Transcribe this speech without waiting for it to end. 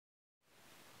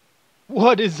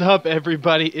What is up,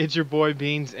 everybody? It's your boy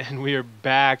Beans, and we are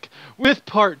back with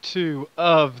part 2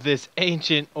 of this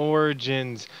Ancient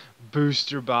Origins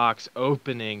booster box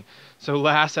opening. So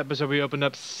last episode we opened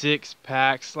up 6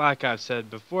 packs. Like I've said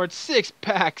before, it's 6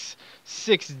 packs,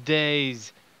 6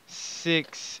 days,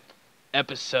 6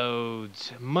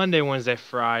 episodes. Monday, Wednesday,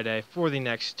 Friday for the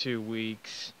next 2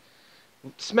 weeks.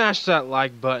 Smash that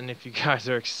like button if you guys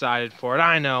are excited for it.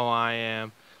 I know I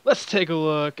am. Let's take a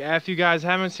look. If you guys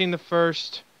haven't seen the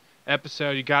first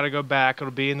episode, you got to go back.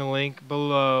 It'll be in the link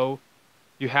below.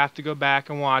 You have to go back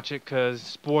and watch it because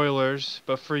spoilers.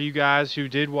 But for you guys who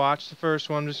did watch the first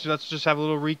one, let's just have a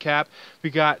little recap. We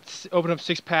opened up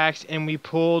 6 packs and we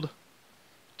pulled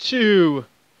 2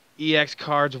 EX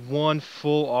cards, 1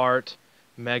 full art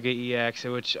Mega EX,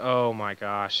 which, oh my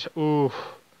gosh, ooh,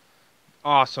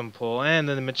 awesome pull. And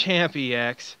then the Machamp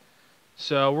EX.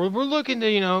 So we're looking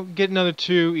to, get another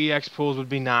 2 EX pulls would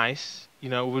be nice.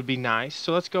 Would be nice.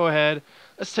 So let's go ahead.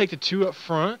 Let's take the 2 up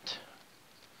front.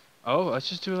 Oh, let's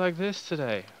just do it like this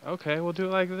today. Okay, we'll do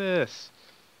it like this.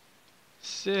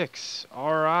 6.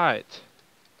 Alright.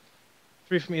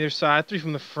 3 from either side, 3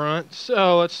 from the front.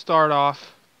 So let's start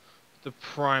off the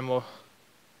Primal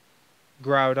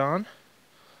Groudon.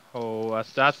 Oh,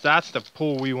 that's the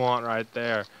pull we want right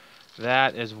there.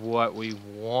 That is what we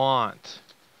want.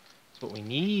 What we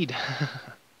need.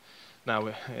 No,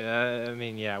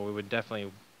 we would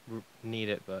definitely need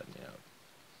it, but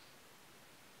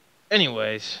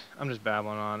anyways, I'm just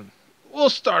babbling on.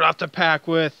 We'll start off the pack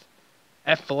with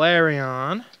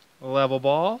Flareon, Level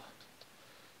Ball,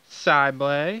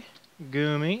 Cyblade,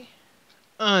 Goomy,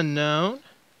 Unknown,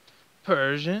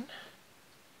 Persian,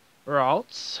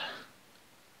 Ralts,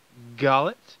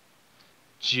 Gullet,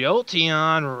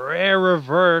 Jolteon, Rare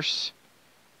Reverse,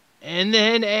 and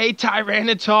then a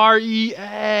Tyranitar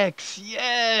EX.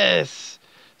 Yes!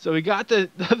 So we got the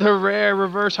rare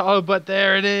reverse holo, but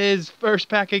there it is. First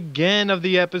pack again of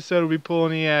the episode. We pull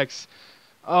an EX.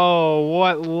 Oh,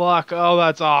 what luck. Oh,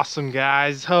 that's awesome,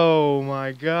 guys. Oh,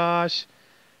 my gosh.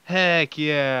 Heck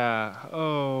yeah.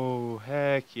 Oh,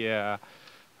 heck yeah.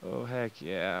 Oh, heck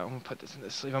yeah. I'm going to put this in the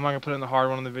sleeve. I'm not going to put it in the hard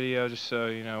one in the video just so,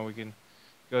 we can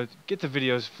go get the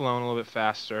videos flowing a little bit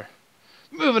faster.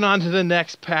 Moving on to the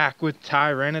next pack with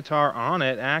Tyranitar on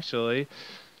it, actually.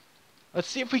 Let's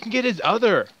see if we can get his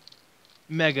other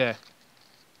Mega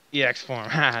EX form.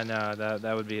 No,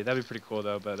 that'd be pretty cool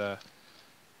though, but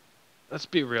let's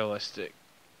be realistic.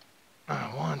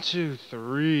 1, 2,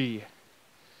 3.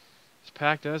 This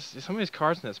pack does some of these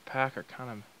cards in this pack are kind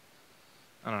of,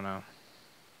 I don't know.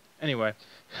 Anyway,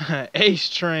 Ace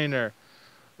Trainer,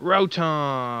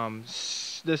 Rotom,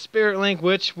 the Spirit Link,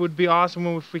 which would be awesome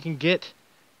if we can get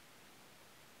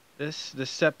the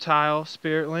Sceptile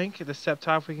Spirit Link. The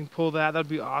Sceptile, if we can pull that'd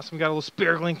be awesome. Got a little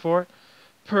Spirit Link for it.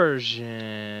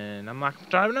 Persian. I'm not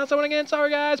trying to pronounce that one again. Sorry,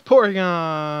 guys.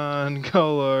 Porygon,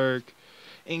 Golurk,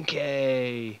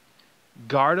 Inkay,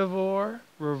 Gardevoir,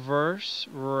 Reverse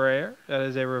Rare. That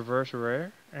is a Reverse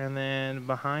Rare. And then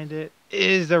behind it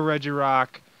is the Regirock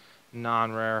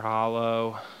non-rare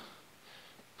holo.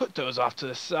 Put those off to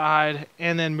the side,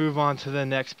 and then move on to the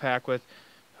next pack with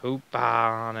Hoopa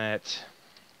on it.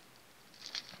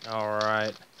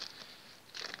 Alright.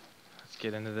 Let's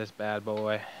get into this bad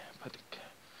boy. Put the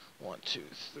 1, 2,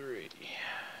 3.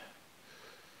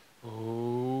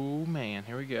 Oh man,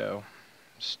 here we go.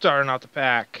 Starting out the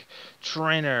pack.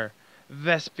 Trainer,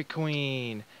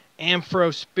 Vespiquen,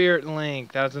 Ampharos Spirit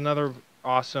Link. That's another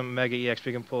awesome Mega EX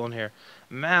we can pull in here.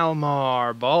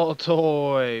 Malamar,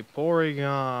 Baltoy,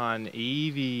 Porygon,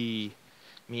 Eevee,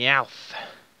 Meowth.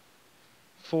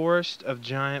 Forest of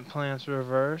Giant Plants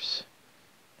Reverse.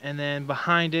 And then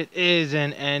behind it is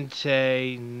an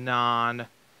Entei non-rare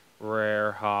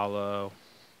holo.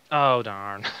 Oh,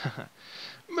 darn.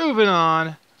 Moving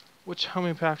on. How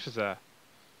many packs is that?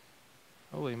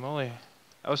 Holy moly.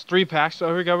 That was 3 packs, so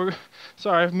here we go.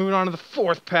 Sorry, moving on to the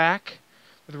 4th pack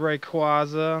with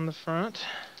Rayquaza on the front.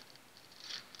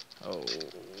 Oh,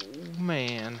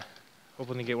 man.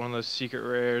 Hoping to get one of those secret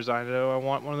rares. I know I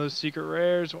want one of those secret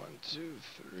rares. 1, 2,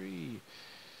 3.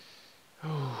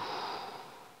 Oh.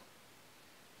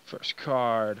 First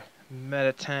card,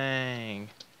 Metatang,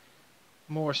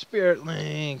 more Spirit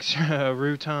Links,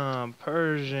 Rotom,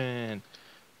 Persian,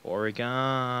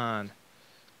 Porygon,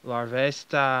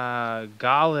 Larvesta,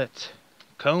 Gollet,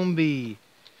 Combi,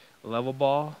 Level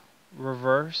Ball,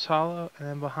 Reverse Holo, and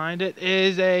then behind it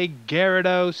is a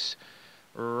Gyarados,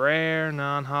 rare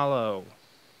non-holo.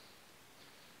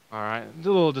 Alright, a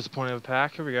little disappointed with the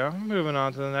pack. Here we go. Moving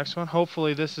on to the next one.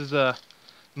 Hopefully this is a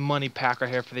money pack right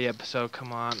here for the episode.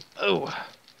 Come on. Oh.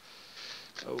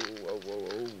 Oh.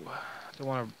 Don't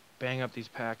want to bang up these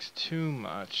packs too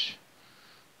much.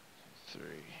 3.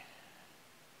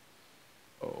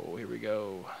 Oh, here we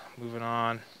go. Moving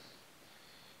on.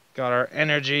 Got our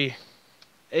energy.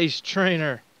 Ace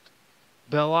Trainer.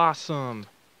 Bellossom.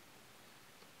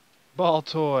 Ball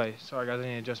Toy. Sorry guys, I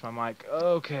need to adjust my mic.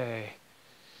 Okay.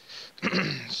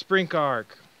 Sprink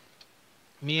Arc.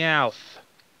 Meowth.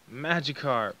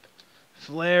 Magikarp.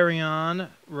 Flareon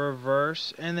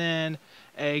Reverse. And then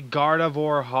a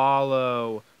Gardevoir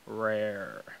Hollow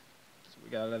Rare. So we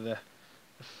got the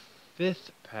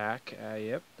 5th pack.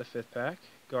 Yep, the 5th pack.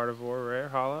 Gardevoir Rare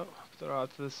Hollow. Throw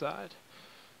it to the side.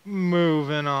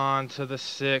 Moving on to the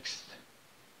 6th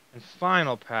and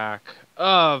final pack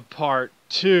of part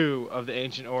 2 of the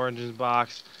Ancient Origins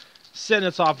box. Send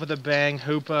us off with a bang,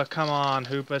 Hoopa. Come on,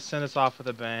 Hoopa. Send us off with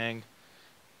a bang.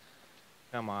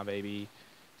 Come on, baby.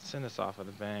 Send us off with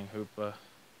a bang, Hoopa.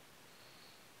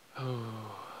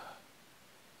 Oh.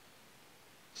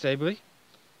 Sably.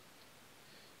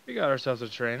 We got ourselves a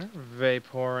trainer.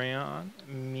 Vaporeon.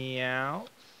 Meowth.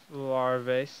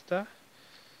 Larvesta.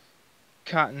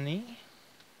 Cottony.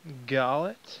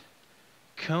 Gollet.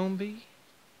 Combee.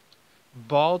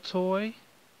 Ball Toy.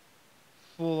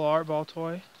 Full art Ball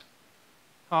Toy.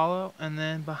 Hollow. And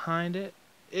then behind it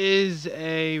is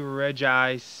a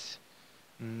Regice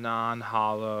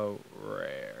non-hollow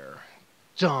rare.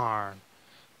 Darn.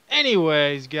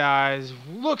 Anyways, guys,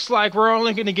 looks like we're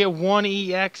only going to get one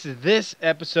EX this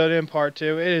episode in part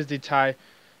 2. It is the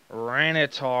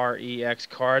Tyranitar EX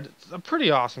card. It's a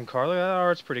pretty awesome card. Look at that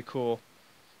art's pretty cool.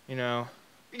 You know,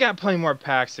 we got plenty more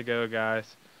packs to go,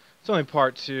 guys. It's only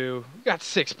part 2. We got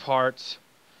 6 parts.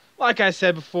 Like I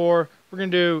said before, we're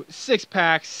going to do 6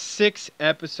 packs, 6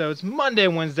 episodes, Monday,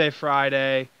 Wednesday,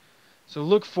 Friday. So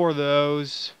look for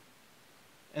those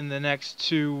in the next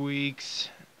 2 weeks.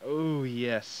 Oh,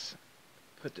 yes.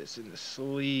 Put this in the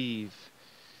sleeve.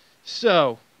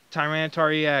 So,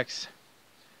 Tyranitar EX.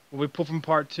 Will we pull from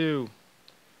part 2?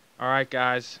 Alright,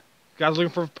 guys. Guys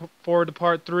looking forward to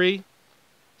part 3?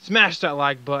 Smash that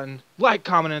like button. Like,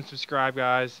 comment, and subscribe,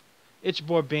 guys. It's your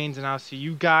boy Beans, and I'll see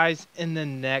you guys in the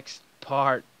next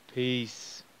part.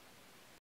 Peace.